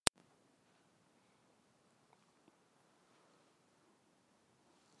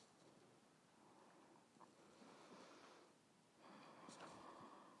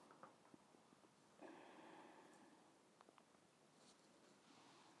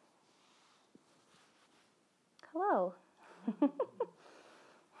Hello.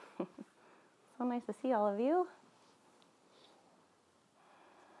 So nice to see all of you.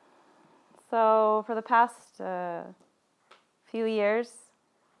 So for the past few years,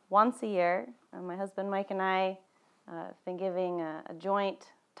 once a year, my husband Mike and I have been giving a joint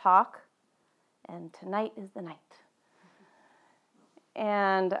talk, and tonight is the night.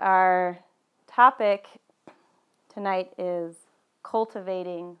 And our topic tonight is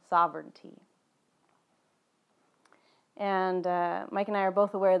cultivating sovereignty. And Mike and I are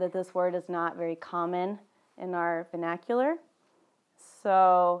both aware that this word is not very common in our vernacular.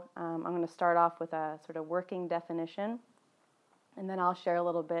 So I'm going to start off with a sort of working definition, and then I'll share a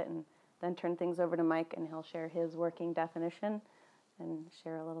little bit and then turn things over to Mike, and he'll share his working definition and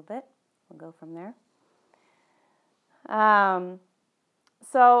share a little bit. We'll go from there.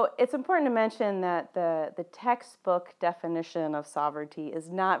 So it's important to mention that the textbook definition of sovereignty is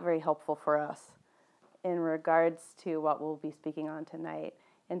not very helpful for us in regards to what we'll be speaking on tonight,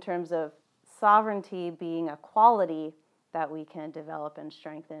 in terms of sovereignty being a quality that we can develop and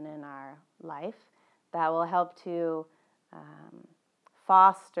strengthen in our life that will help to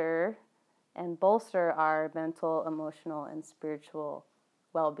foster and bolster our mental, emotional, and spiritual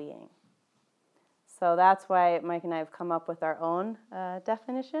well-being. So that's why Mike and I have come up with our own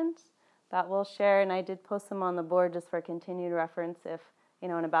definitions that we'll share, and I did post them on the board just for continued reference if, in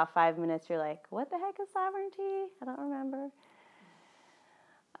about 5 minutes you're like, what the heck is sovereignty? I don't remember.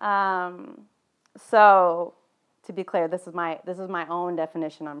 So to be clear, this is my own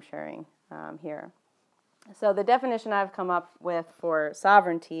definition I'm sharing here. So the definition I've come up with for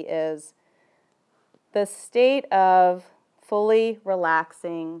sovereignty is the state of fully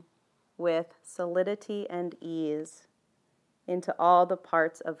relaxing with solidity and ease into all the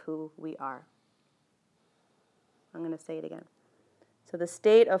parts of who we are. I'm going to say it again. So the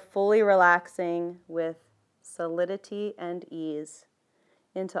state of fully relaxing with solidity and ease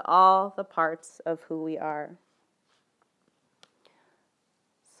into all the parts of who we are.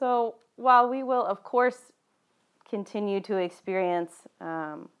 So while we will, of course, continue to experience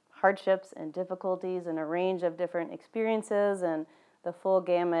hardships and difficulties and a range of different experiences and the full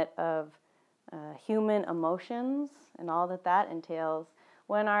gamut of human emotions and all that entails,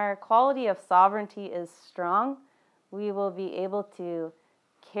 when our quality of sovereignty is strong, we will be able to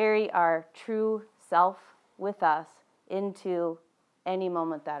carry our true self with us into any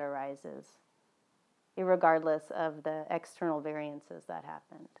moment that arises, irregardless of the external variances that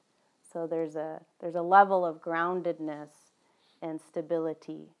happened. So there's a level of groundedness and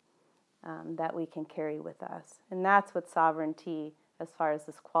stability that we can carry with us. And that's what sovereignty, as far as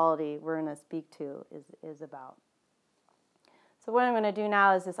this quality we're going to speak to, is about. So what I'm going to do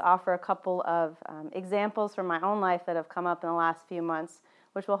now is just offer a couple of examples from my own life that have come up in the last few months,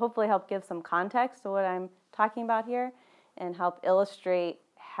 which will hopefully help give some context to what I'm talking about here and help illustrate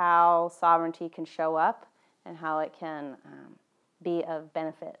how sovereignty can show up and how it can be of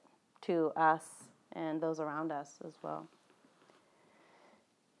benefit to us and those around us as well.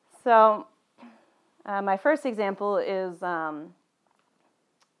 So my first example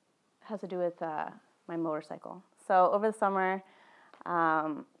has to do with my motorcycle. So over the summer,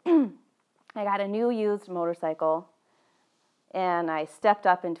 I got a new used motorcycle, and I stepped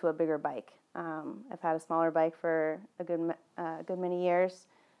up into a bigger bike. I've had a smaller bike for a good many years,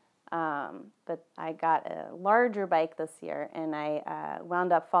 but I got a larger bike this year, and I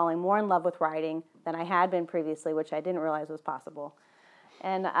wound up falling more in love with riding than I had been previously, which I didn't realize was possible.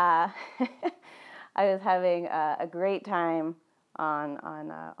 And I was having a great time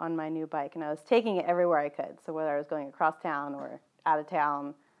on my new bike, and I was taking it everywhere I could. So whether I was going across town or out of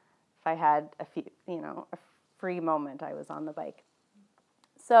town, if I had a free moment, I was on the bike.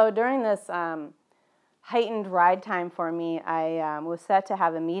 So during this heightened ride time for me, I was set to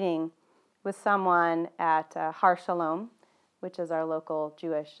have a meeting with someone at Har Shalom, which is our local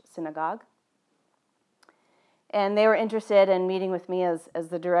Jewish synagogue. And they were interested in meeting with me as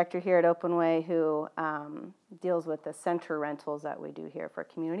the director here at Open Way, who deals with the center rentals that we do here for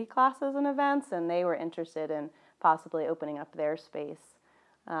community classes and events. And they were interested in possibly opening up their space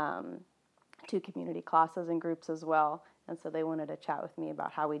to community classes and groups as well. And so they wanted to chat with me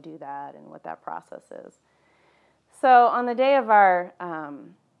about how we do that and what that process is. So on the day of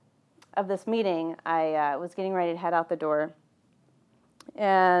this meeting, I was getting ready to head out the door.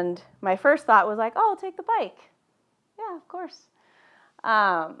 And my first thought was like, oh, I'll take the bike. Yeah, of course.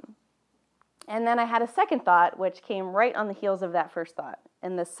 And then I had a second thought, which came right on the heels of that first thought.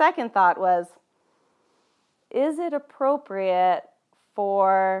 And the second thought was, is it appropriate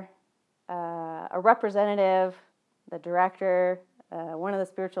for a representative, the director, one of the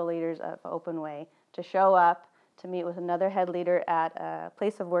spiritual leaders of Open Way, to show up to meet with another head leader at a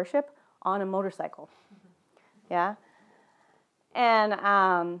place of worship on a motorcycle. Yeah?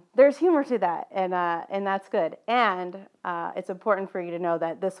 And there's humor to that, and that's good. And it's important for you to know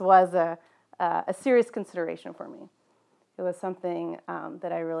that this was a serious consideration for me. It was something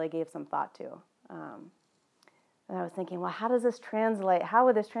that I really gave some thought to. And I was thinking, well, how does this translate? How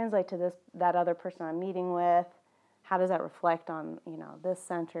would this translate to that other person I'm meeting with? How does that reflect on, this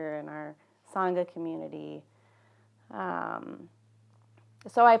center and our Sangha community?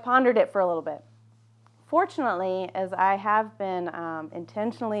 So I pondered it for a little bit. Fortunately, as I have been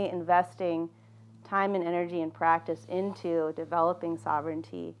intentionally investing time and energy and practice into developing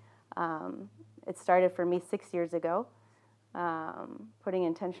sovereignty, it started for me 6 years ago, putting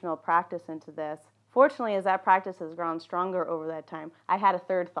intentional practice into this. Fortunately, as that practice has grown stronger over that time, I had a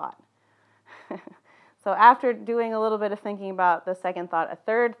third thought. So after doing a little bit of thinking about the second thought, a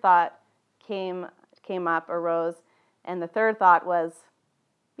third thought came up, arose, and the third thought was,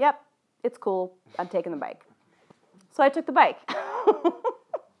 yep, it's cool, I'm taking the bike. So I took the bike.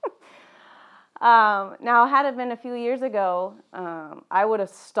 Now, had it been a few years ago, I would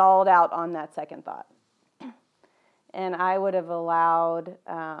have stalled out on that second thought. And I would have allowed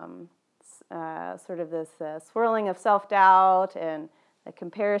sort of this swirling of self-doubt and the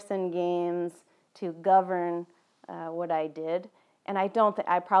comparison games to govern what I did. And I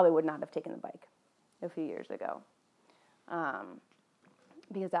probably would not have taken the bike a few years ago.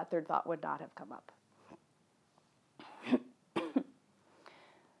 Because that third thought would not have come up.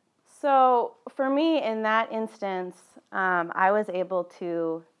 So for me, in that instance, I was able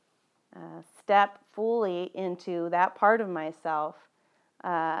to step fully into that part of myself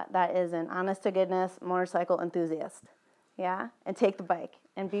that is an honest-to-goodness motorcycle enthusiast, yeah, and take the bike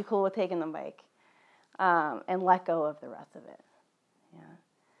and be cool with taking the bike and let go of the rest of it, yeah.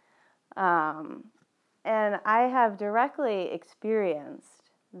 And I have directly experienced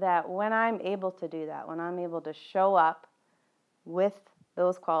that when I'm able to do that, when I'm able to show up with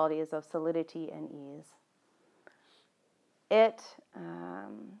those qualities of solidity and ease, it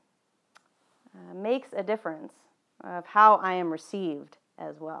makes a difference of how I am received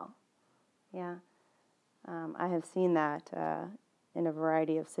as well. Yeah, I have seen that in a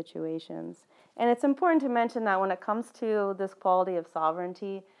variety of situations. And it's important to mention that when it comes to this quality of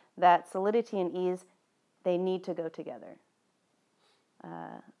sovereignty, that solidity and ease, they need to go together.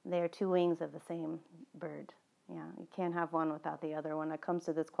 They are two wings of the same bird. Yeah, you can't have one without the other when it comes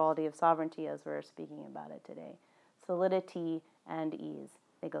to this quality of sovereignty as we're speaking about it today. Solidity and ease,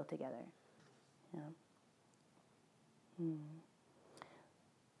 they go together. Yeah.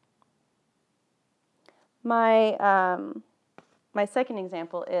 My second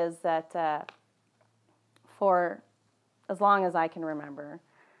example is that for as long as I can remember,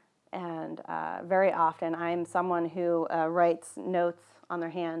 and very often I'm someone who writes notes on their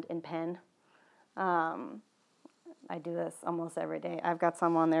hand in pen. I do this almost every day. I've got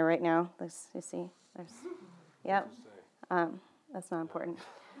some on there right now. You see? Yep. That's not important.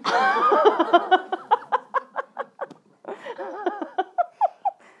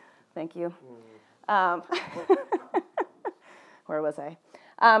 Thank you. Where was I?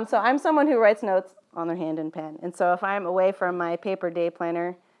 So I'm someone who writes notes on their hand in pen. And so if I'm away from my paper day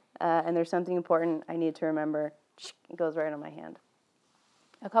planner and there's something important I need to remember, it goes right on my hand.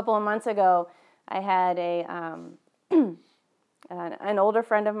 A couple of months ago, I had an older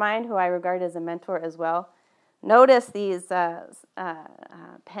friend of mine who I regard as a mentor as well notice these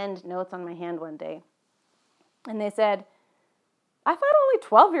penned notes on my hand one day. And they said, I thought only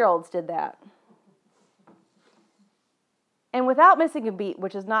 12-year-olds did that. And without missing a beat,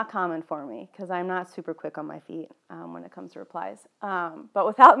 which is not common for me, because I'm not super quick on my feet when it comes to replies. But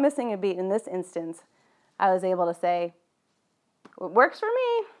without missing a beat in this instance, I was able to say, it works for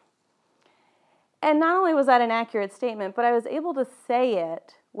me. And not only was that an accurate statement, but I was able to say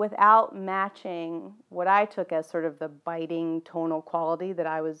it without matching what I took as sort of the biting tonal quality that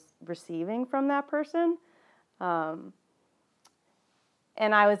I was receiving from that person. And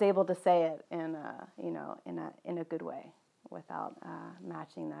I was able to say it in a good way without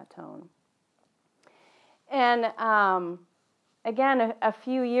matching that tone. And again, a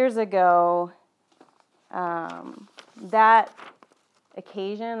few years ago, that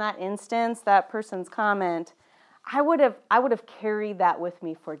occasion, that instance, that person's comment, I would have carried that with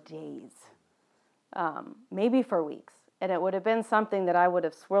me for days, maybe for weeks, and it would have been something that I would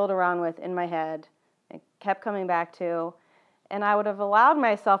have swirled around with in my head and kept coming back to, and I would have allowed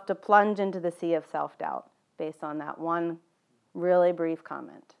myself to plunge into the sea of self-doubt based on that one really brief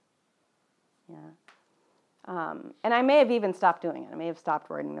comment. Yeah. And I may have even stopped doing it. I may have stopped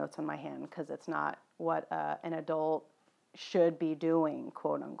writing notes on my hand because it's not what an adult should be doing,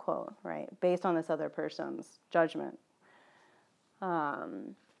 quote unquote, right? Based on this other person's judgment.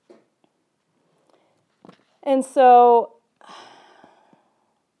 And so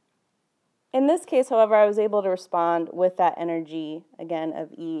in this case, however, I was able to respond with that energy, again,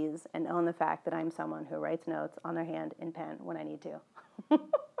 of ease and own the fact that I'm someone who writes notes on their hand in pen when I need to.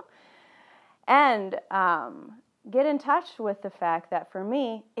 And get in touch with the fact that for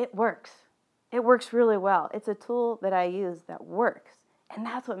me, it works. It works really well. It's a tool that I use that works. And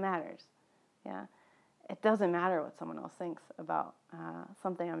that's what matters. Yeah. It doesn't matter what someone else thinks about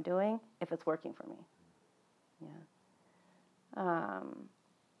something I'm doing if it's working for me. Yeah.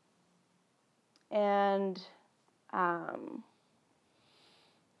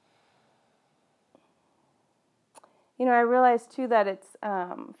 I realized too that it's,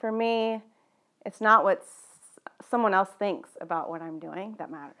 for me, it's not what someone else thinks about what I'm doing that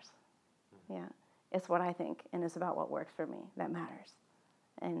matters. Yeah. It's what I think, and it's about what works for me that matters.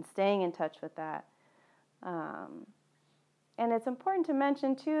 And staying in touch with that. And it's important to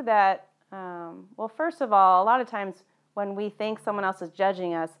mention too that, well, first of all, a lot of times when we think someone else is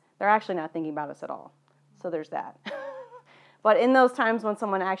judging us, they're actually not thinking about us at all. So there's that. But in those times when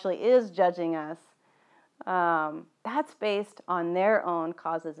someone actually is judging us, that's based on their own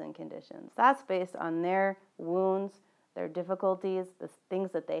causes and conditions. That's based on their wounds, their difficulties, the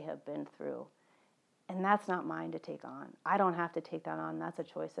things that they have been through. And that's not mine to take on. I don't have to take that on. That's a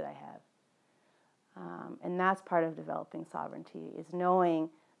choice that I have. And that's part of developing sovereignty, is knowing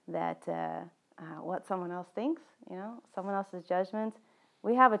that what someone else thinks, someone else's judgments,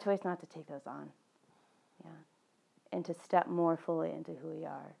 we have a choice not to take those on. Yeah. And to step more fully into who we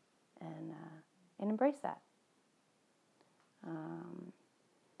are and embrace that.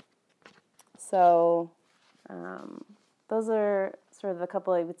 Those are sort of a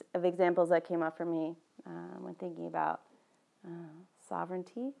couple of examples that came up for me when thinking about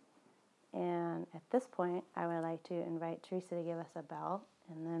sovereignty. And at this point, I would like to invite Teresa to give us a bell,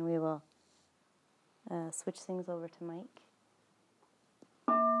 and then we will switch things over to Mike.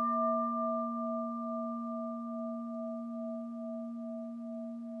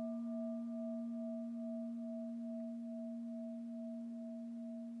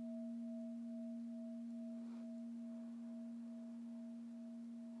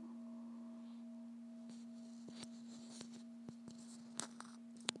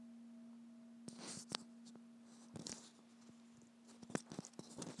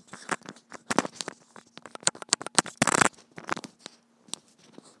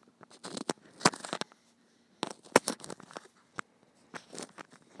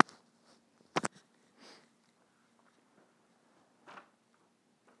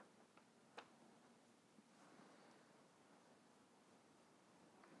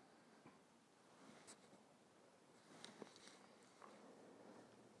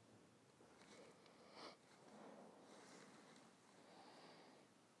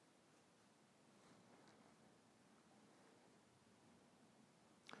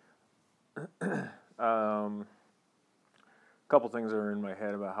 A couple things are in my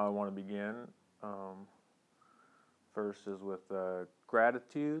head about how I want to begin. First is with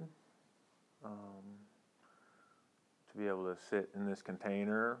gratitude, to be able to sit in this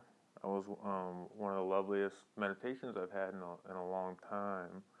container. It was one of the loveliest meditations I've had in a long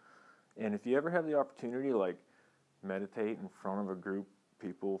time. And if you ever have the opportunity to like meditate in front of a group of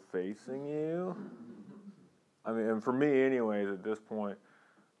people facing you, I mean, and for me anyways at this point,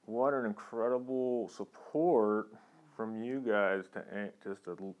 what an incredible support from you guys to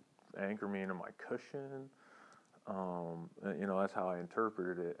anchor me into my cushion. That's how I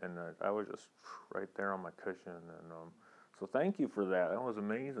interpreted it, and I was just right there on my cushion, and so thank you for that. That was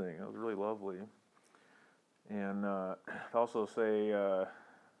amazing. It was really lovely. And I'd also say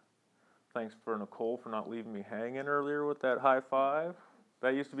thanks for Nicole for not leaving me hanging earlier with that high five.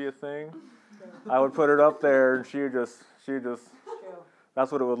 That used to be a thing. I would put it up there, and she would just. That's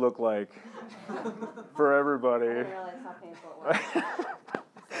what it would look like for everybody. I didn't realize how painful it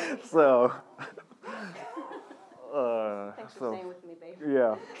was. So. Thanks for staying with me, babe.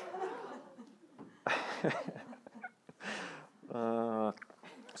 Yeah.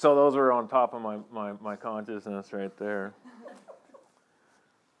 So those are on top of my consciousness right there.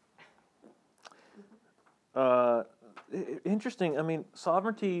 Interesting. I mean,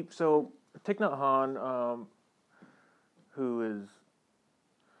 sovereignty. So Thich Nhat Hanh, who is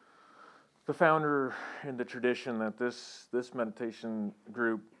the founder in the tradition that this meditation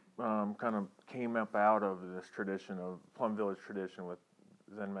group kind of came up out of this tradition of Plum Village tradition with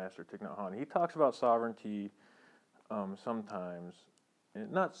Zen Master Thich Nhat Hanh. He talks about sovereignty sometimes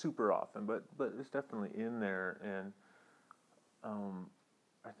and not super often, but it's definitely in there. And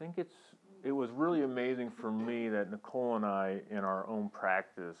I think it was really amazing for me that Nicole and I, in our own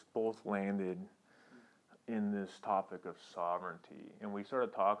practice, both landed in this topic of sovereignty, and we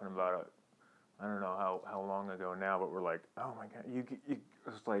started talking about it. I don't know how long ago now, but we're like, oh my God,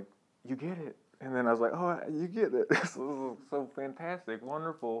 it's like, you get it. And then I was like, oh, you get it. This is so fantastic,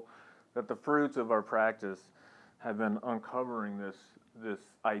 wonderful that the fruits of our practice have been uncovering this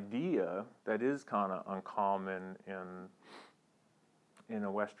idea that is kind of uncommon in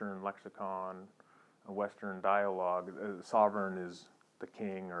a Western lexicon, a Western dialogue. Sovereign is the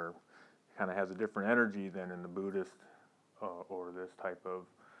king, or kind of has a different energy than in the Buddhist or this type of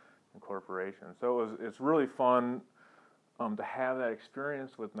incorporation. So it's really fun to have that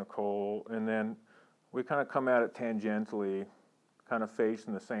experience with Nicole, and then we kind of come at it tangentially, kind of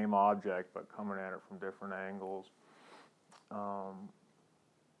facing the same object but coming at it from different angles.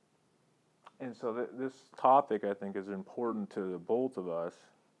 And so this topic, I think, is important to the both of us.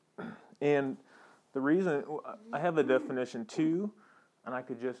 And the reason, I have a definition too, and I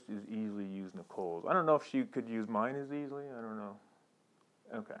could just as easily use Nicole's. I don't know if she could use mine as easily. I don't know.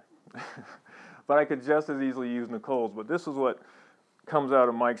 Okay. But I could just as easily use Nicole's. But this is what comes out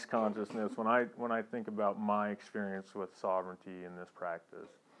of Mike's consciousness when I think about my experience with sovereignty in this practice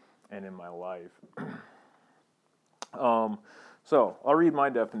and in my life. So I'll read my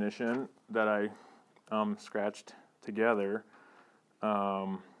definition that I scratched together.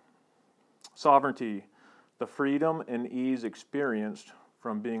 Sovereignty, the freedom and ease experienced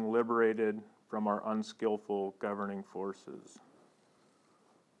from being liberated from our unskillful governing forces.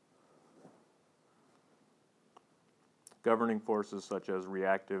 Governing forces such as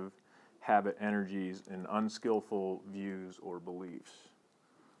reactive habit energies and unskillful views or beliefs.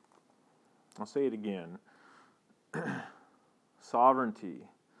 I'll say it again. Sovereignty,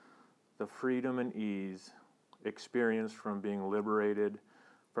 the freedom and ease experienced from being liberated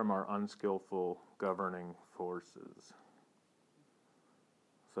from our unskillful governing forces,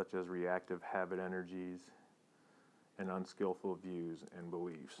 such as reactive habit energies and unskillful views and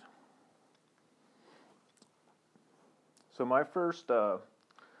beliefs. So my first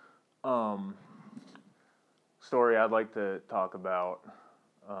story I'd like to talk about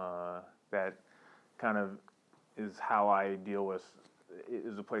that kind of is how I deal with,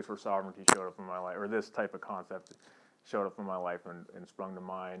 is a place where sovereignty showed up in my life, or this type of concept showed up in my life and sprung to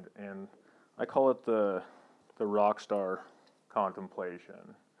mind. And I call it the rock star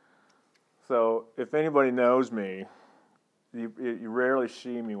contemplation. So if anybody knows me, you rarely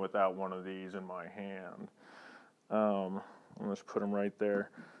see me without one of these in my hand. I'll just put them right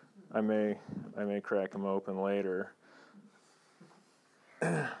there. I may crack them open later.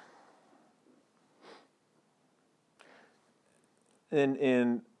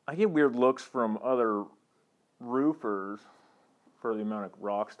 And I get weird looks from other roofers for the amount of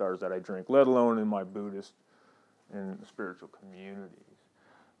rock stars that I drink, let alone in my Buddhist and spiritual communities.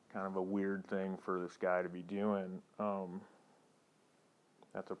 Kind of a weird thing for this guy to be doing.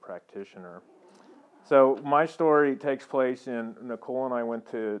 That's a practitioner. So my story takes place in, Nicole and I went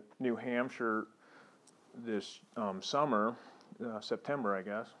to New Hampshire this summer, September, I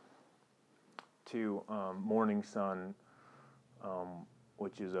guess, to Morning Sun,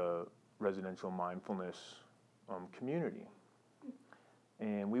 which is a residential mindfulness community.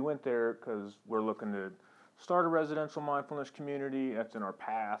 And we went there because we're looking to start a residential mindfulness community. That's in our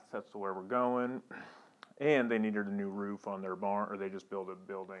path. That's where we're going. And they needed a new roof on their barn, or they just built a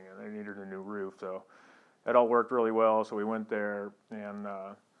building, and they needed a new roof. So it all worked really well. So we went there, and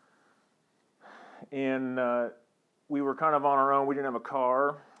we were kind of on our own. We didn't have a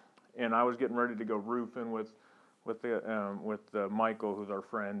car, and I was getting ready to go roofing with Michael, who's our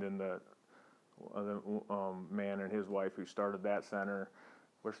friend, and the man and his wife who started that center.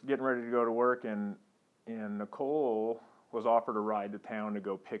 We're getting ready to go to work, and Nicole was offered a ride to town to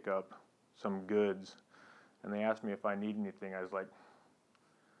go pick up some goods. And they asked me if I need anything. I was like,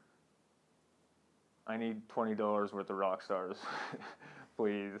 I need $20 worth of rock stars,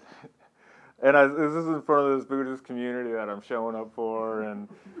 please. And this is in front of this Buddhist community that I'm showing up for, and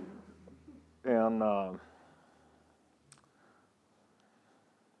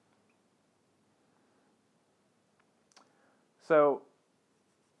so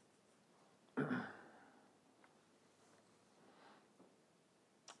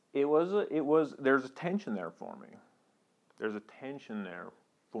there's a tension there for me. There's a tension there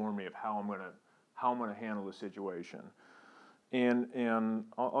for me of how I'm gonna handle the situation. And I'm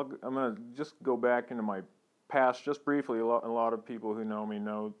gonna just go back into my past just briefly. A lot of people who know me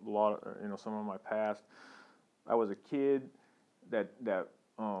know some of my past. I was a kid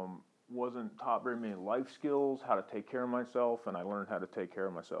wasn't taught very many life skills, how to take care of myself, and I learned how to take care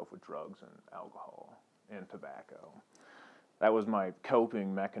of myself with drugs and alcohol and tobacco. That was my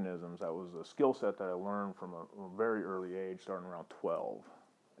coping mechanisms. That was a skill set that I learned from a very early age, starting around 12.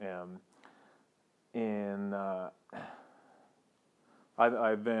 And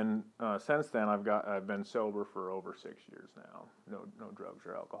I've been since then. I've been sober for over 6 years now. No drugs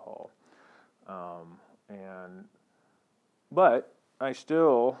or alcohol. But I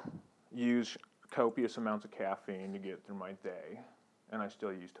still use copious amounts of caffeine to get through my day, and I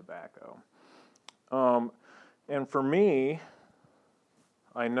still use tobacco. And for me,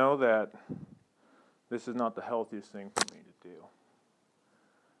 I know that this is not the healthiest thing for me to do.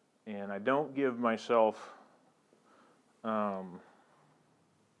 And I don't give myself, a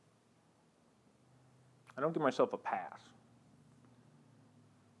pass.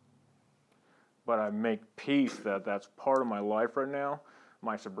 But I make peace that that's part of my life right now.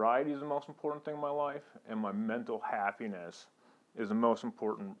 My sobriety is the most important thing in my life, and my mental happiness is the most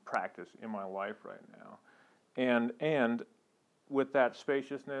important practice in my life right now. And with that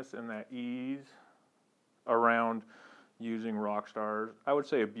spaciousness and that ease around using rock stars, I would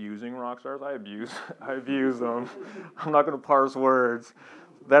say abusing rock stars. I abuse them. I'm not going to parse words.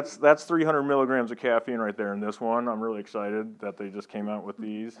 That's 300 milligrams of caffeine right there in this one. I'm really excited that they just came out with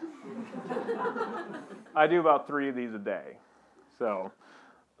these. I do about 3 of these a day. So,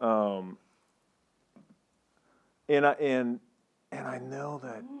 and I know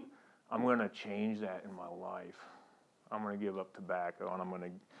that I'm going to change that in my life. I'm going to give up tobacco, and I'm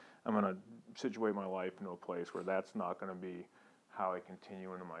going to situate my life into a place where that's not going to be how I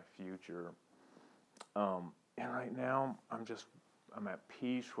continue into my future. And right now, I'm at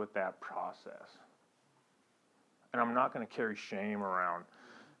peace with that process. And I'm not going to carry shame around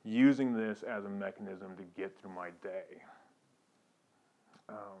using this as a mechanism to get through my day.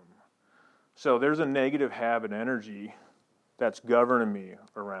 So there's a negative habit energy that's governing me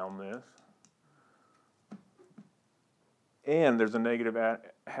around this. And there's a negative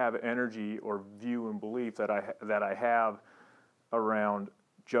habit energy or view and belief that I have around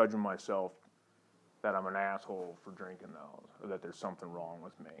judging myself, that I'm an asshole for drinking those, or that there's something wrong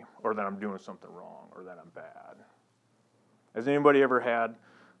with me, or that I'm doing something wrong, or that I'm bad. Has anybody ever had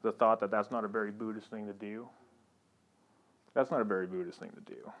the thought that that's not a very Buddhist thing to do? That's not a very Buddhist thing to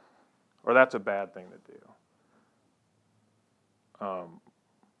do. Or that's a bad thing to do.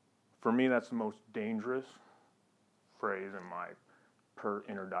 For me, that's the most dangerous phrase in my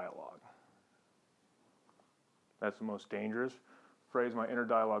inner dialogue. That's the most dangerous phrase in my inner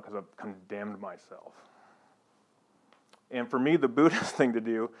dialogue because I've condemned myself. And for me, the Buddhist thing to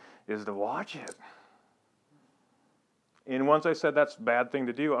do is to watch it. And once I said that's a bad thing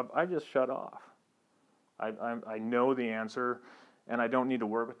to do, I just shut off. I know the answer, and I don't need to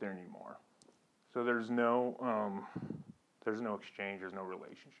work with it anymore. So there's no exchange, there's no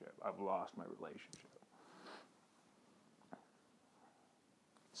relationship. I've lost my relationship.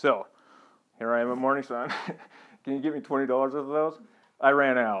 So, here I am at Morning Sun. Can you give me $20 of those? I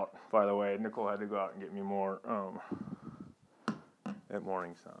ran out, by the way. Nicole had to go out and get me more at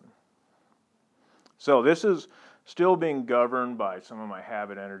Morning Sun. So this is still being governed by some of my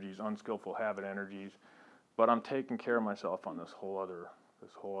habit energies, unskillful habit energies, but I'm taking care of myself on this whole other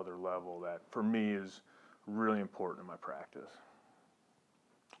level that for me is really important in my practice.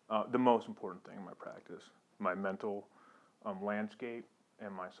 The most important thing in my practice, my mental landscape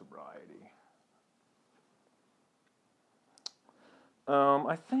and my sobriety.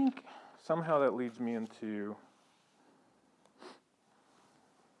 I think somehow that leads me into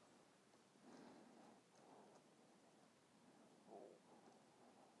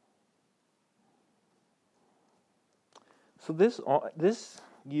so this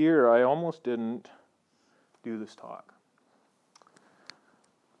year I almost didn't do this talk.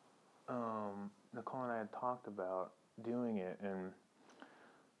 Nicole and I had talked about doing it, and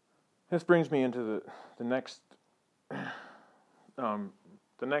this brings me into the next thing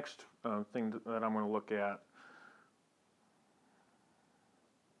that I'm going to look at,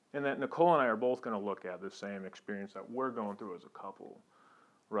 and that Nicole and I are both going to look at the same experience that we're going through as a couple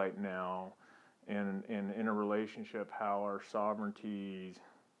right now, and in a relationship, how our sovereignty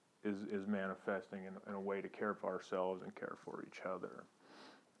is manifesting in a way to care for ourselves and care for each other.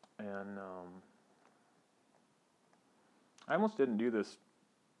 And I almost didn't do this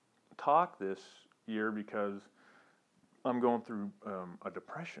talk this year because I'm going through a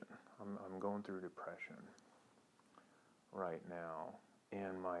depression. I'm going through depression right now,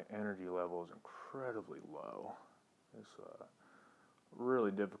 and my energy level is incredibly low. It's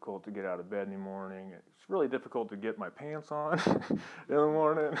really difficult to get out of bed in the morning. It's really difficult to get my pants on in the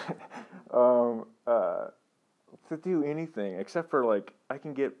morning. To do anything except for like I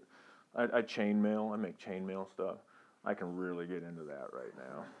chainmail. I make chainmail stuff. I can really get into that right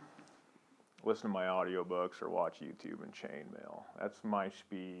now. Listen to my audiobooks or watch YouTube and chainmail. That's my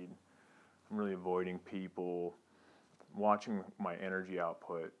speed. I'm really avoiding people, watching my energy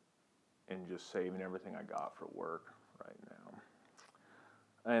output, and just saving everything I got for work right now.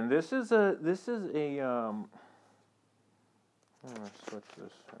 And this is a I'm gonna switch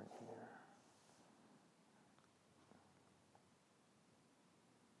this right here.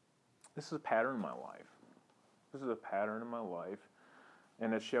 This is a pattern in my life. This is a pattern in my life,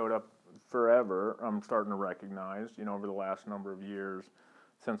 and it showed up forever. I'm starting to recognize, over the last number of years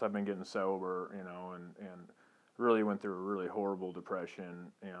since I've been getting sober, and really went through a really horrible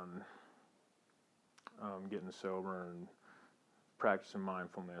depression, and getting sober and practicing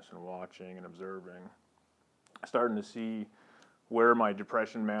mindfulness and watching and observing, starting to see where my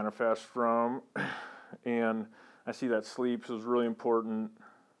depression manifests from, and I see that sleep is really important,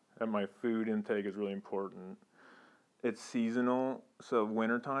 that my food intake is really important. It's seasonal, so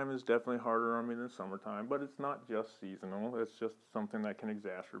wintertime is definitely harder on me than summertime, but it's not just seasonal. It's just something that can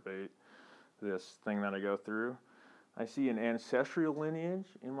exacerbate this thing that I go through. I see an ancestral lineage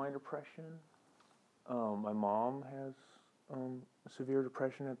in my depression. My mom has severe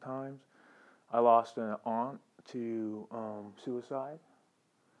depression at times. I lost an aunt to suicide.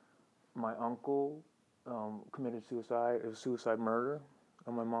 My uncle committed suicide. It was suicide murder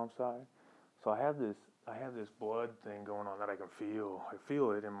on my mom's side. So I have this blood thing going on that I can feel. I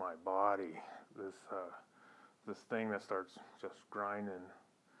feel it in my body. This thing that starts just grinding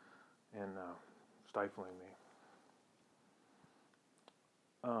and stifling me.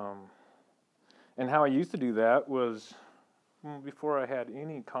 And how I used to do that was, before I had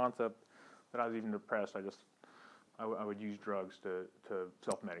any concept that I was even depressed, I would use drugs to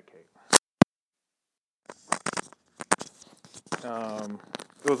self-medicate.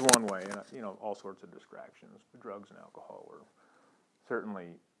 It was one way, and all sorts of distractions. Drugs and alcohol were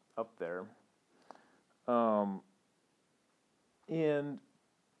certainly up there. And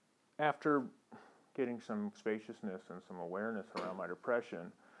after getting some spaciousness and some awareness around my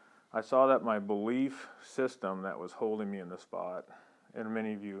depression, I saw that my belief system that was holding me in the spot, and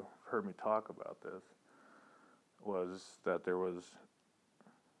many of you heard me talk about this, was that there was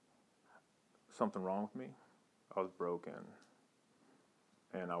something wrong with me. I was broken,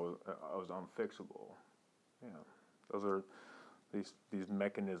 and I was unfixable. Those are these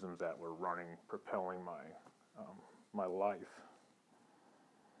mechanisms that were propelling my life.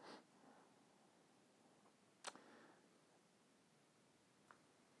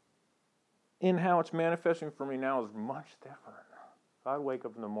 And how it's manifesting for me now is much different. I'd wake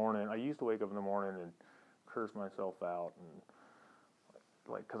up in the morning. I used to wake up in the morning and curse myself out, and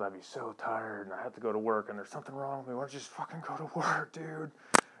because I'd be so tired and I have to go to work, and there's something wrong with me. Why don't you just fucking go to work, dude?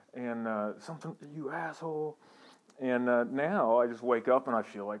 And something, you asshole. And now I just wake up and I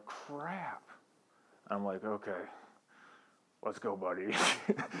feel like crap. I'm like, okay, let's go, buddy.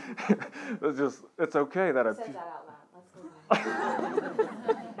 It's okay that I said that out loud. Let's go.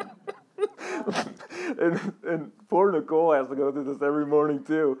 and poor Nicole has to go through this every morning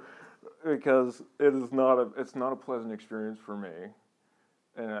too, because it's not a pleasant experience for me,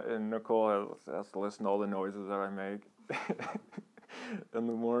 and Nicole has to listen to all the noises that I make in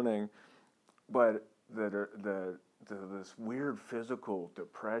the morning. But this weird physical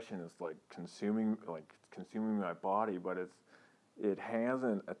depression is consuming my body, but it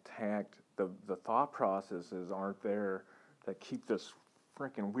hasn't attacked the thought processes aren't there that keep this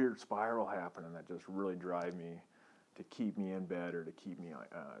freaking weird spiral happening that just really drive me to keep me in bed or to keep me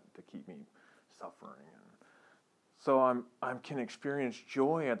suffering. And so I can experience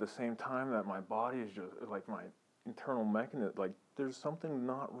joy at the same time that my body is just like my internal mechanism. Like there's something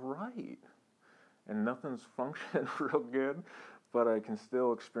not right, and nothing's functioning real good, but I can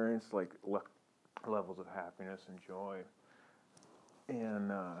still experience levels of happiness and joy.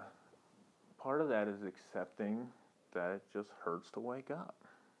 And part of that is accepting that it just hurts to wake up.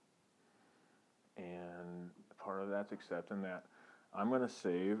 And part of that's accepting that I'm going to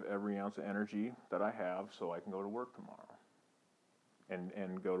save every ounce of energy that I have so I can go to work tomorrow.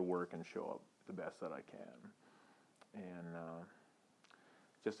 And go to work and show up the best that I can. And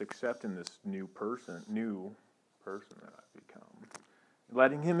just accepting this new person that I've become.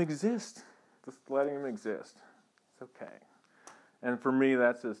 Letting him exist. Just letting him exist. It's okay. And for me,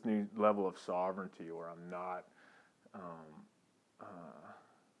 that's this new level of sovereignty where I'm not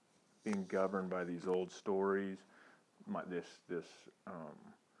being governed by these old stories, this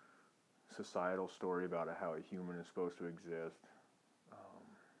societal story about how a human is supposed to exist,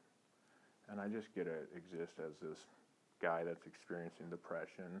 and I just get to exist as this guy that's experiencing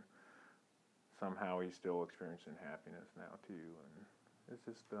depression. Somehow he's still experiencing happiness now too, and it's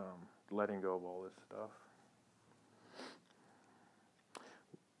just letting go of all this stuff.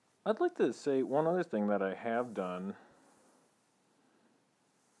 I'd like to say one other thing that I have done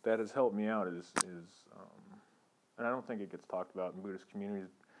that has helped me out is and I don't think it gets talked about in Buddhist communities.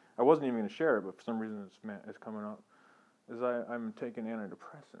 I wasn't even going to share it, but for some reason it's coming up. Is I'm taking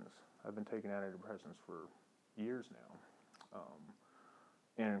antidepressants. I've been taking antidepressants for years now,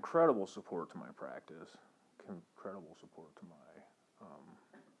 and incredible support to my practice, incredible support to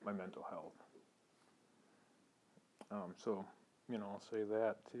my mental health. So I'll say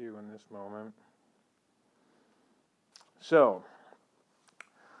that too in this moment. So,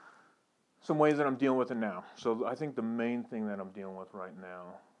 some ways that I'm dealing with it now. So I think the main thing that I'm dealing with right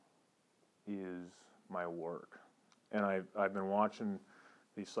now is my work. And I've been watching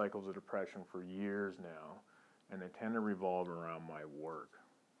these cycles of depression for years now, and they tend to revolve around my work.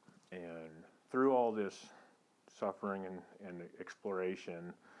 And through all this suffering and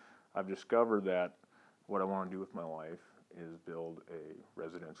exploration, I've discovered that what I want to do with my life is build a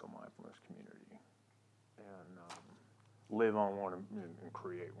residential mindfulness community and live on one and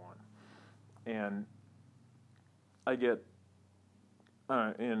create one. And I get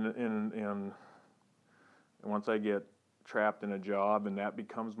and once I get trapped in a job and that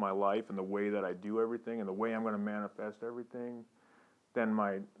becomes my life and the way that I do everything and the way I'm going to manifest everything, then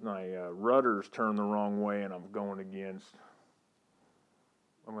my rudders turn the wrong way and I'm going to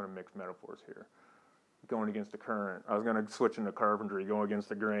mix metaphors here. Going against the current. I was going to switch into carpentry, go against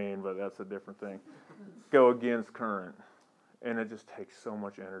the grain, but that's a different thing. Go against current. And it just takes so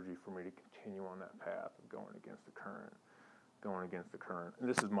much energy for me to continue on that path of going against the current. And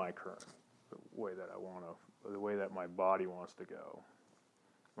this is my current, the way that I want to, the way that my body wants to go,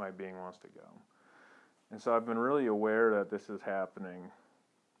 my being wants to go. And so I've been really aware that this is happening.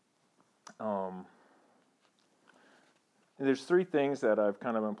 There's three things that I've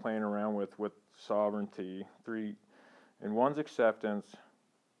kind of been playing around with sovereignty. And one's acceptance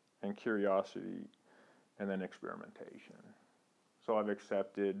and curiosity, and then experimentation. So I've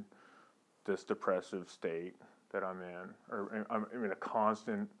accepted this depressive state that I'm in, or I'm in a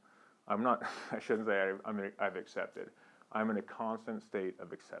constant. I'm not. I shouldn't say I've accepted. I'm in a constant state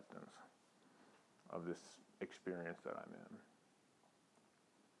of acceptance of this experience that I'm in.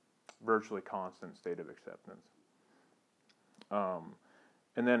 Virtually constant state of acceptance.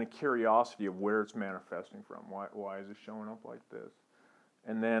 And then a curiosity of where it's manifesting from. Why is it showing up like this?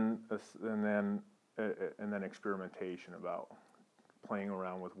 And then experimentation about playing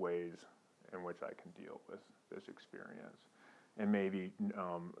around with ways in which I can deal with this experience, and maybe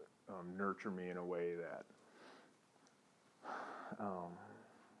nurture me in a way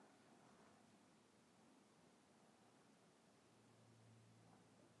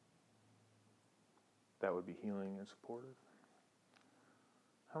that would be healing and supportive.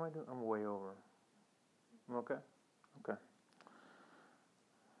 How am I doing? I'm way over. I'm okay? Okay.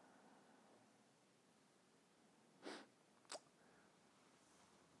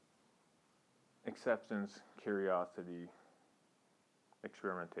 Acceptance, curiosity,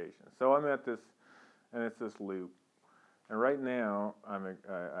 experimentation. So I'm at this, and it's this loop. And right now,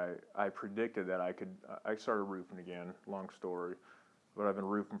 I predicted that I started roofing again, long story, but I've been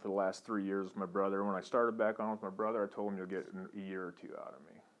roofing for the last 3 years with my brother. When I started back on with my brother, I told him you'll get a year or two out of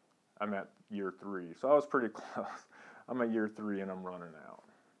me. I'm at year 3, so I was pretty close. I'm at year 3 and I'm running out.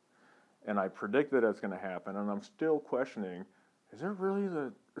 And I predicted that's going to happen, and I'm still questioning, is it really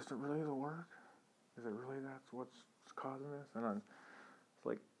the work? Is it really that's what's causing this? And it's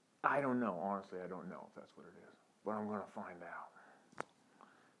like, I don't know. Honestly, I don't know if that's what it is, but I'm going to find out.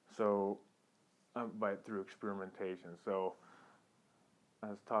 So, through experimentation. So, I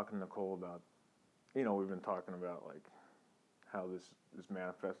was talking to Nicole about, we've been talking about like how this is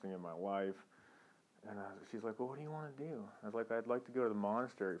manifesting in my life, and she's like, well, what do you want to do? I was like, I'd like to go to the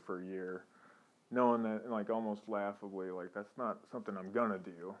monastery for a year, knowing that, like, almost laughably, like, that's not something I'm gonna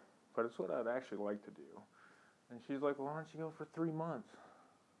do, but it's what I'd actually like to do. And she's like, well, why don't you go for 3 months?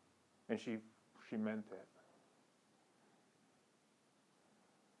 And she meant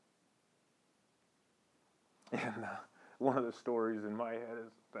it. And one of the stories in my head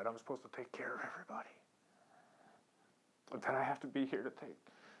is that I'm supposed to take care of everybody. That I have to be here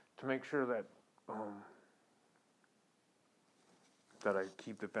to make sure that that I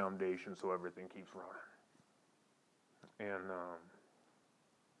keep the foundation so everything keeps running.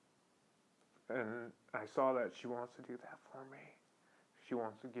 and I saw that she wants to do that for me. She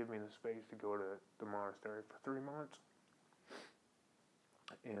wants to give me the space to go to the monastery for 3 months.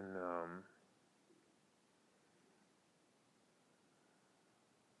 And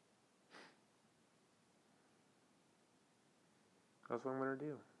that's what I'm going to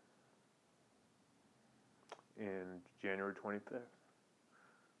do. In January 25th.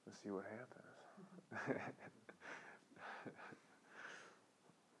 Let's see what happens.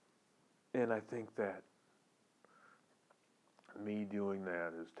 And I think that me doing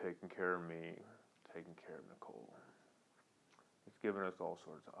that is taking care of me, taking care of Nicole. It's given us all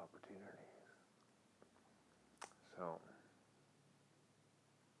sorts of opportunities. So,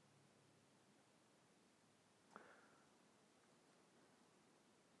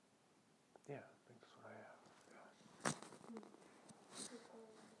 yeah, I think that's what I have.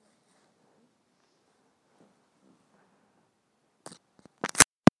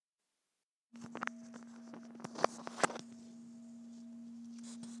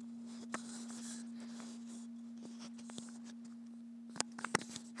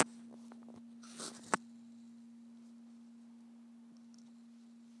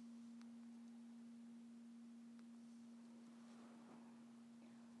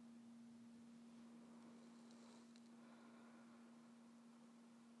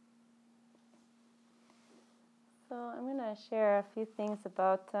 So I'm going to share a few things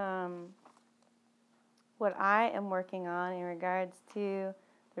about what I am working on in regards to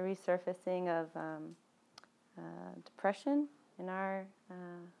the resurfacing of depression in our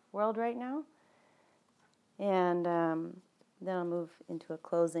world right now. And then I'll move into a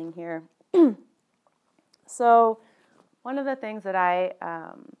closing here. So one of the things that I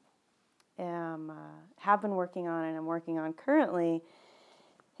have been working on and I'm working on currently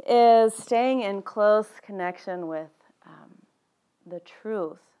is staying in close connection with the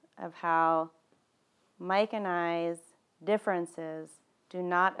truth of how Mike and I's differences do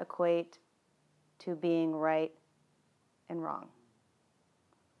not equate to being right and wrong.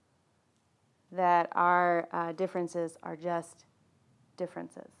 That our differences are just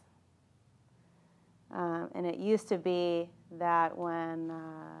differences. And it used to be that when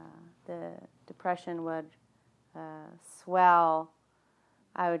the depression would swell,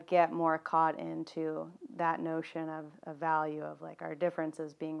 I would get more caught into that notion of a value of like our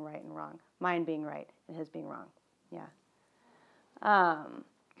differences being right and wrong, mine being right and his being wrong. Yeah.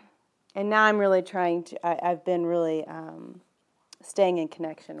 And now I'm really trying to, I've been really staying in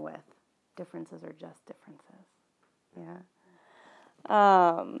connection with differences are just differences. Yeah.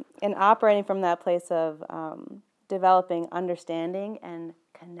 And operating from that place of developing understanding and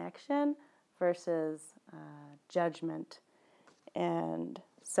connection versus judgment and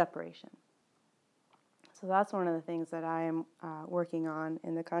separation. So that's one of the things that I am working on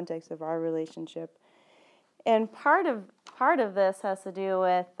in the context of our relationship. And part of this has to do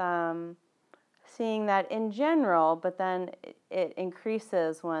with seeing that in general, but then it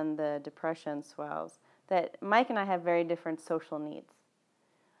increases when the depression swells. That Mike and I have very different social needs.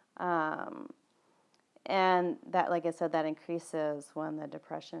 And that, like I said, that increases when the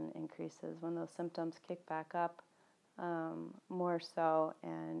depression increases, when those symptoms kick back up. More so,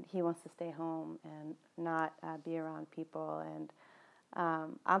 and he wants to stay home and not be around people. And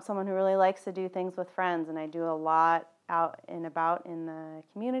I'm someone who really likes to do things with friends, and I do a lot out and about in the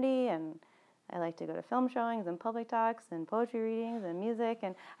community, and I like to go to film showings and public talks and poetry readings and music,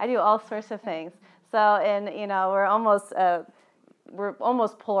 and I do all sorts of things. So, and we're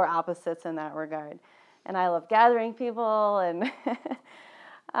almost polar opposites in that regard. And I love gathering people and.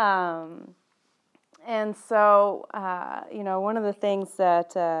 And so, one of the things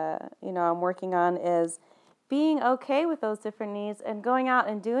that, I'm working on is being okay with those different needs and going out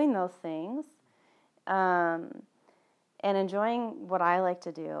and doing those things and enjoying what I like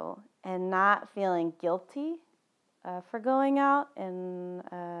to do and not feeling guilty for going out and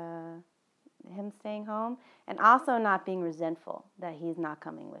him staying home, and also not being resentful that he's not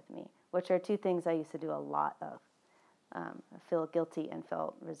coming with me, which are two things I used to do a lot of. Feel guilty and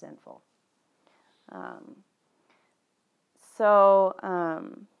felt resentful.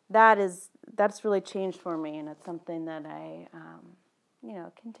 That's really changed for me, and it's something that I,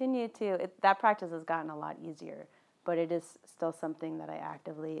 continue to. That practice has gotten a lot easier, but it is still something that I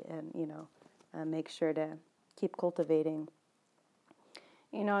actively and make sure to keep cultivating.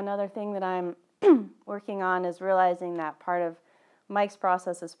 Another thing that I'm working on is realizing that part of Mike's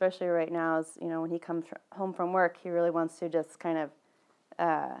process, especially right now, is when he comes home from work, he really wants to just kind of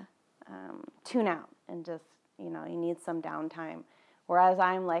tune out and just, he needs some downtime. Whereas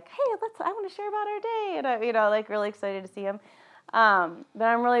I'm like, hey, I want to share about our day, and really excited to see him. But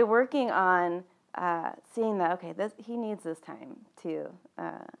I'm really working on seeing that, okay, he needs this time to,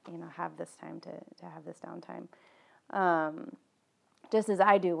 have this time to have this downtime. Just as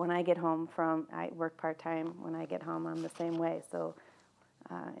I do when I get home I work part-time. When I get home, I'm the same way. So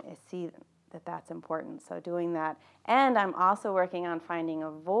I see that that's important. So doing that. And I'm also working on finding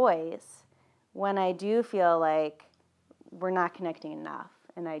a voice when I do feel like we're not connecting enough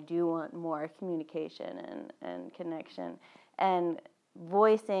and I do want more communication and connection, and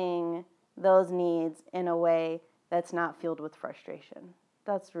voicing those needs in a way that's not filled with frustration.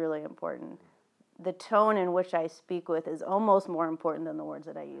 That's really important. The tone in which I speak with is almost more important than the words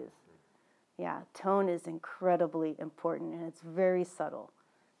that I use. Yeah, tone is incredibly important, and it's very subtle.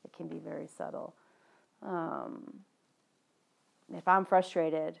 It can be very subtle. If I'm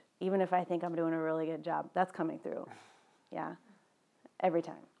frustrated, even if I think I'm doing a really good job, that's coming through. Yeah, every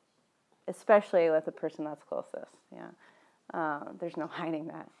time. Especially with the person that's closest. Yeah, there's no hiding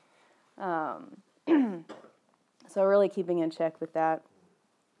that. So really keeping in check with that.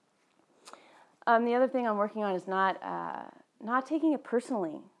 The other thing I'm working on is not taking it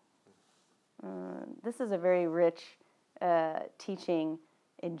personally. This is a very rich teaching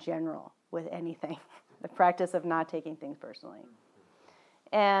in general with anything, the practice of not taking things personally.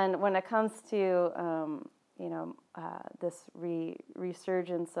 And when it comes to this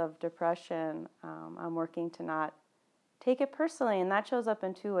resurgence of depression, I'm working to not take it personally, and that shows up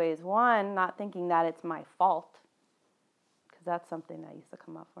in two ways. One, not thinking that it's my fault, because that's something that used to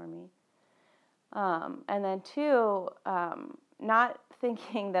come up for me. And then two, not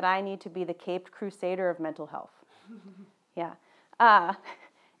thinking that I need to be the caped crusader of mental health. Yeah.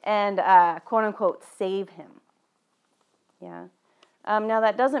 And quote unquote, save him. Yeah. Now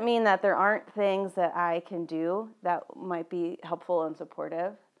that doesn't mean that there aren't things that I can do that might be helpful and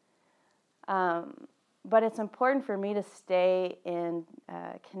supportive. But it's important for me to stay in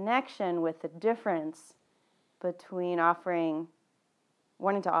connection with the difference between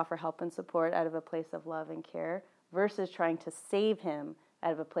wanting to offer help and support out of a place of love and care versus trying to save him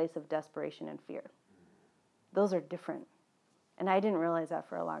out of a place of desperation and fear. Those are different. And I didn't realize that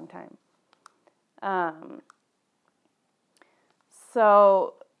for a long time.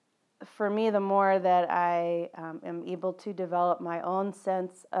 So for me, the more that I am able to develop my own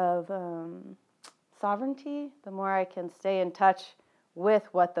sense of sovereignty, the more I can stay in touch with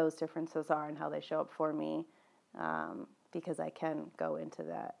what those differences are and how they show up for me, because I can go into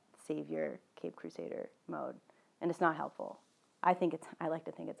that savior, Cape Crusader mode. And it's not helpful. I like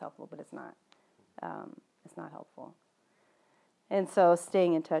to think it's helpful, but it's not. It's not helpful. And so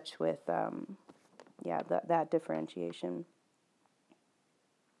staying in touch with, that differentiation.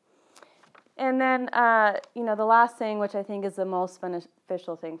 And then, the last thing, which I think is the most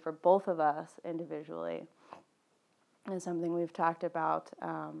beneficial thing for both of us individually, is something we've talked about,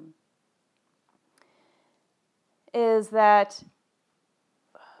 is that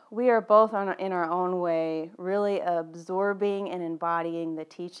we are both in our own way really absorbing and embodying the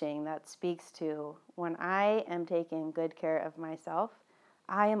teaching that speaks to when I am taking good care of myself,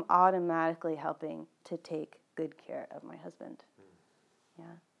 I am automatically helping to take good care of my husband. Yeah.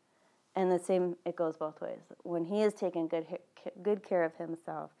 And the same, it goes both ways. When he is taking good care of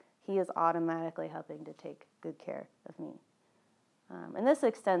himself, he is automatically helping to take good care of me. And this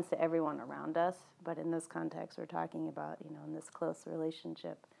extends to everyone around us, but in this context, we're talking about, in this close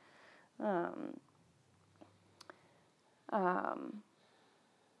relationship.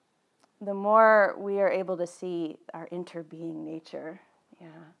 The more we are able to see our interbeing nature,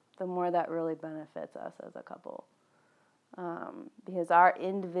 the more that really benefits us as a couple. Because our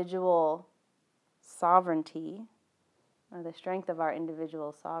individual sovereignty, the strength of our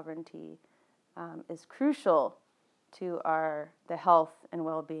individual sovereignty, is crucial to the health and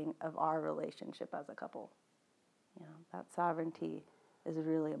well-being of our relationship as a couple. That sovereignty is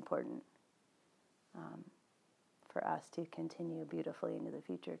really important for us to continue beautifully into the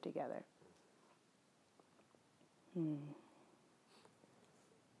future together.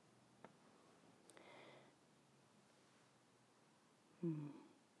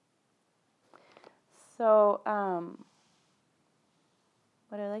 So,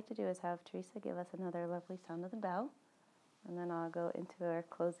 what I'd like to do is have Teresa give us another lovely sound of the bell, and then I'll go into our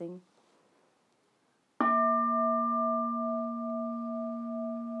closing.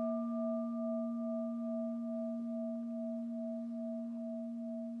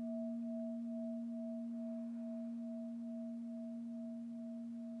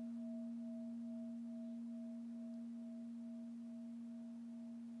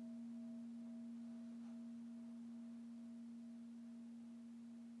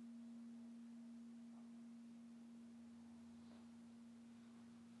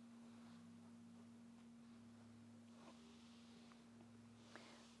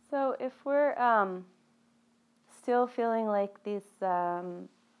 So if we're still feeling like these, our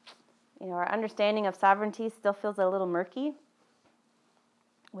understanding of sovereignty still feels a little murky,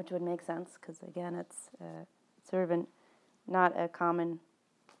 which would make sense because again, it's sort of not a common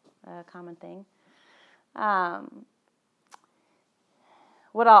thing.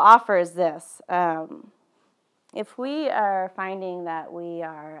 What I'll offer is this. If we are finding that we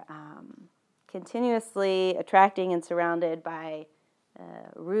are continuously attracting and surrounded by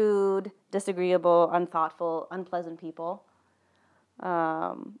rude, disagreeable, unthoughtful, unpleasant people,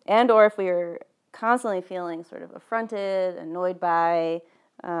 and or if we are constantly feeling sort of affronted, annoyed by,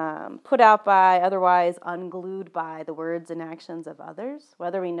 put out by, otherwise unglued by the words and actions of others,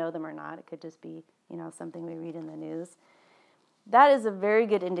 whether we know them or not, it could just be, something we read in the news. That is a very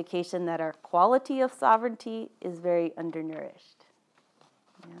good indication that our quality of sovereignty is very undernourished.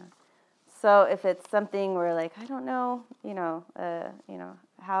 Yeah. So if it's something where like, I don't know,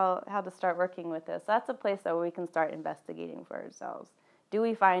 how to start working with this, that's a place that we can start investigating for ourselves. Do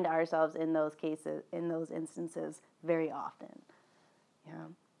we find ourselves in those cases, in those instances very often? Yeah.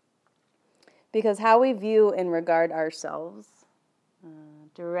 Because how we view and regard ourselves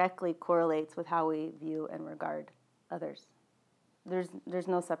directly correlates with how we view and regard others. There's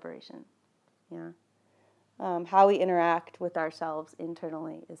no separation. Yeah. How we interact with ourselves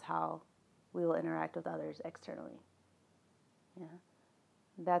internally is how we will interact with others externally. Yeah.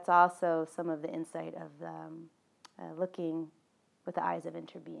 That's also some of the insight of looking with the eyes of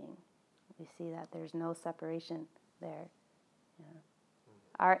interbeing. We see that there's no separation there. Yeah.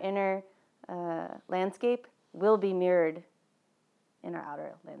 Our inner landscape will be mirrored in our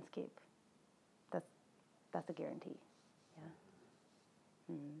outer landscape. That's a guarantee.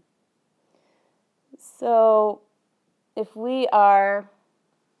 Yeah. Mm-hmm. So, if we are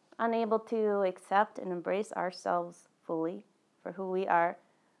unable to accept and embrace ourselves fully for who we are,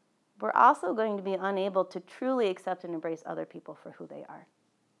 we're also going to be unable to truly accept and embrace other people for who they are.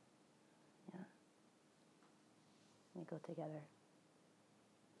 Yeah. They go together.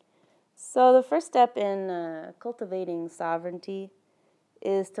 So the first step in cultivating sovereignty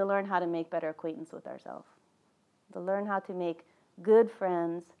is to learn how to make better acquaintance with ourselves. To learn how to make good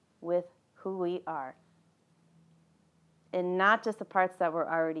friends with who we are. And not just the parts that we're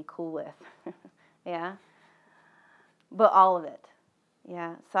already cool with. Yeah? But all of it.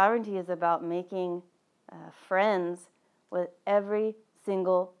 Yeah, sovereignty is about making friends with every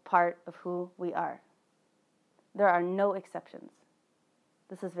single part of who we are. There are no exceptions.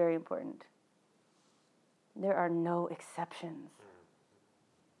 This is very important. There are no exceptions.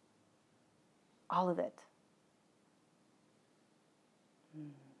 All of it.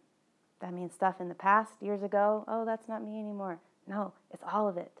 That means stuff in the past, years ago. Oh, that's not me anymore. No, it's all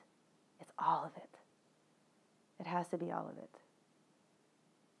of it. It's all of it. It has to be all of it.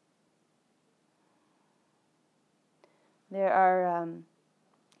 There are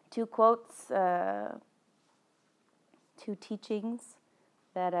two quotes, two teachings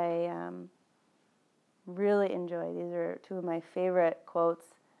that I really enjoy. These are two of my favorite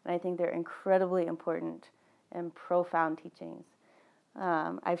quotes, and I think they're incredibly important and profound teachings.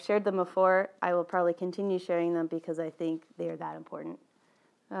 I've shared them before. I will probably continue sharing them because I think they are that important.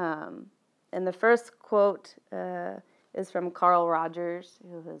 And the first quote is from Carl Rogers,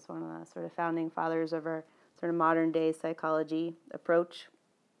 who is one of the sort of founding fathers of our sort of modern day psychology approach.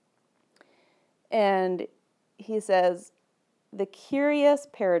 And he says, "The curious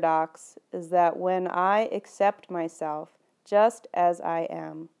paradox is that when I accept myself just as I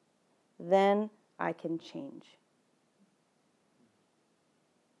am, then I can change."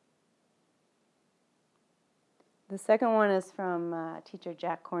 The second one is from teacher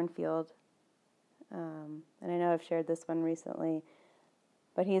Jack Kornfield. And I know I've shared this one recently.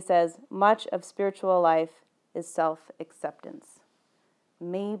 But he says, "Much of spiritual life is self-acceptance.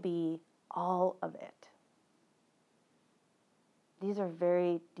 Maybe all of it." These are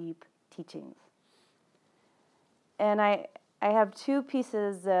very deep teachings. And I have two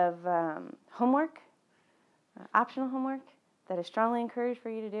pieces of homework, optional homework, that I strongly encourage for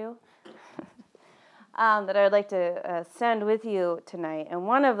you to do. That I would like to send with you tonight. And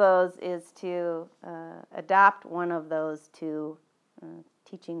one of those is to adapt one of those two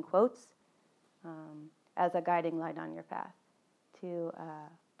teaching quotes as a guiding light on your path. To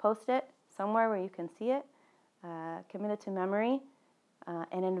post it somewhere where you can see it, commit it to memory,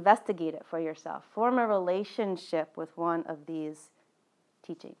 and investigate it for yourself. Form a relationship with one of these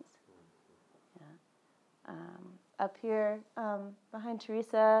teachings. Yeah. Up here behind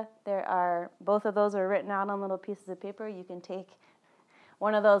Teresa, there are, both of those are written out on little pieces of paper. You can take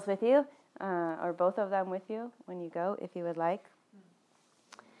one of those with you, or both of them with you when you go, if you would like.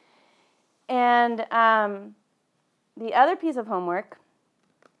 And the other piece of homework,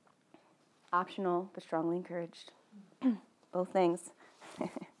 optional but strongly encouraged, both things,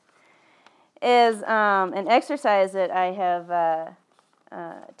 is an exercise that I have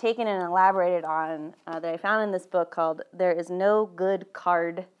taken and elaborated on that I found in this book called "There is No Good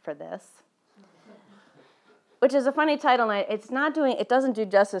Card for This," which is a funny title, and it doesn't do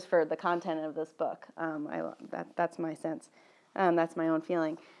justice for the content of this book. That's my sense. That's my own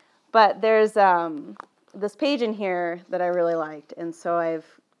feeling. But there's this page in here that I really liked, and so I've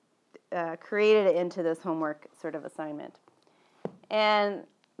created it into this homework sort of assignment. And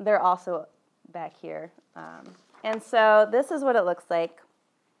they're also back here. And so this is what it looks like.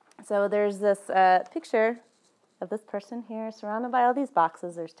 So there's this picture of this person here surrounded by all these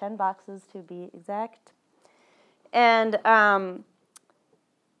boxes. There's 10 boxes to be exact. And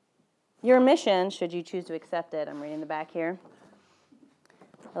your mission, should you choose to accept it, I'm reading the back here.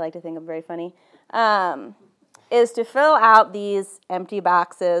 I like to think I'm very funny, is to fill out these empty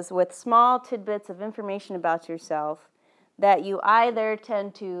boxes with small tidbits of information about yourself that you either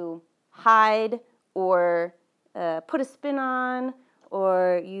tend to hide or put a spin on,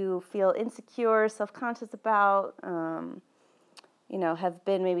 or you feel insecure, self-conscious about, have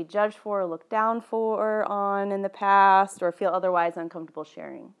been maybe judged for or looked down for on in the past, or feel otherwise uncomfortable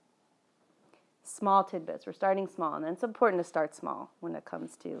sharing. Small tidbits. We're starting small, and it's important to start small when it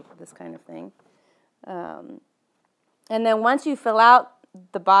comes to this kind of thing. And then once you fill out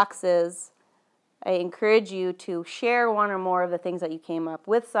the boxes, I encourage you to share one or more of the things that you came up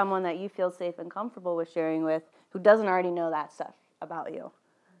with someone that you feel safe and comfortable with sharing with, who doesn't already know that stuff about you.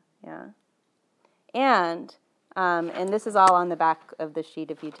 Yeah. And this is all on the back of the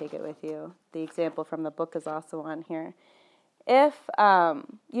sheet if you take it with you. The example from the book is also on here. If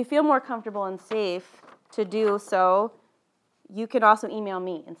you feel more comfortable and safe to do so, you can also email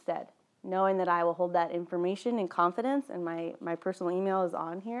me instead, knowing that I will hold that information in confidence, and my personal email is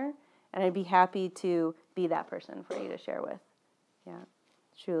on here, and I'd be happy to be that person for you to share with. Yeah,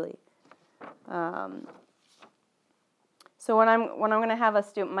 truly. So when I'm going to have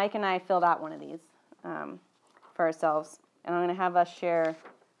us do, Mike and I filled out one of these for ourselves, and I'm going to have us share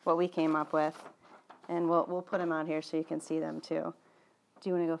what we came up with. And we'll put them out here so you can see them too. Do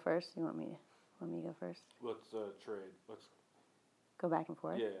you want to go first? You want me to go first? Let's trade. Let's go back and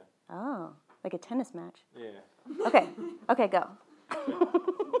forth. Yeah. Oh, like a tennis match. Yeah. Okay, go.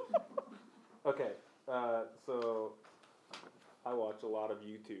 Okay. So I watch a lot of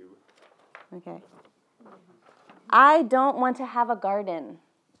YouTube. Okay. I don't want to have a garden.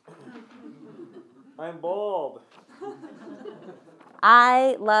 I'm bald.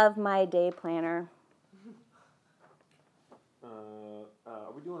 I love my day planner.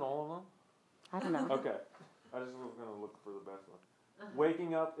 Are we doing all of them? I don't know. Okay. I just was going to look for the best one.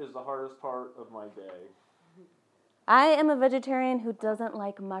 Waking up is the hardest part of my day. I am a vegetarian who doesn't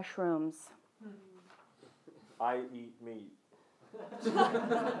like mushrooms. I eat meat.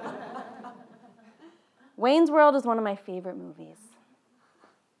 Wayne's World is one of my favorite movies.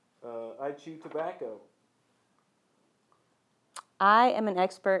 I chew tobacco. I am an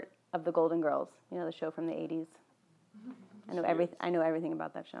expert of the Golden Girls. You know, the show from the 80s. I know everything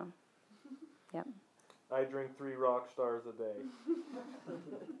about that show. Yep. I drink 3 rock stars a day.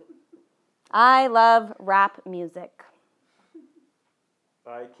 I love rap music.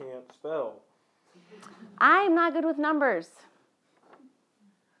 I can't spell. I'm not good with numbers.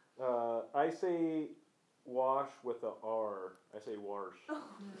 I say wash with a R. I say wash.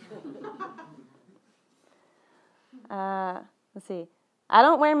 Let's see. I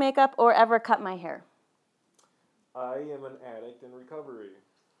don't wear makeup or ever cut my hair. I am an addict in recovery.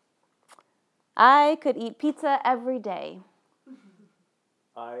 I could eat pizza every day.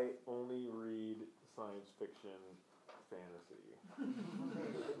 I only read science fiction fantasy.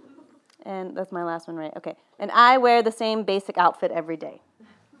 And that's my last one, right? Okay. And I wear the same basic outfit every day.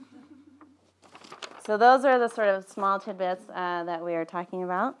 So those are the sort of small tidbits that we are talking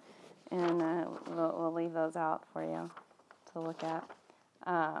about. And we'll leave those out for you to look at.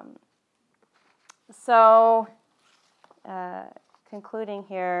 Concluding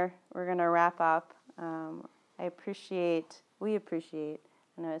here, we're going to wrap up. We appreciate, I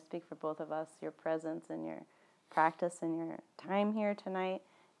know I speak for both of us, your presence and your practice and your time here tonight,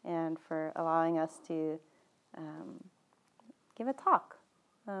 and for allowing us to give a talk.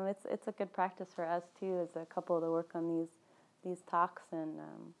 It's a good practice for us too, as a couple to work on these talks, and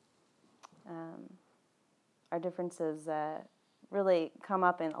our differences really come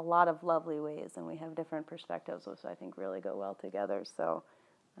up in a lot of lovely ways, and we have different perspectives, which I think really go well together. So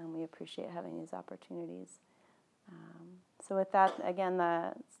we appreciate having these opportunities. So with that, again,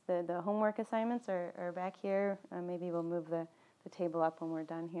 the homework assignments are back here. Maybe we'll move the table up when we're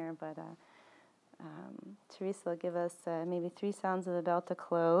done here. But Teresa will give us maybe 3 sounds of the bell to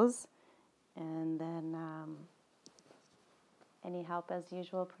close. And then any help, as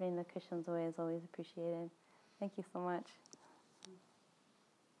usual, putting the cushions away is always appreciated. Thank you so much.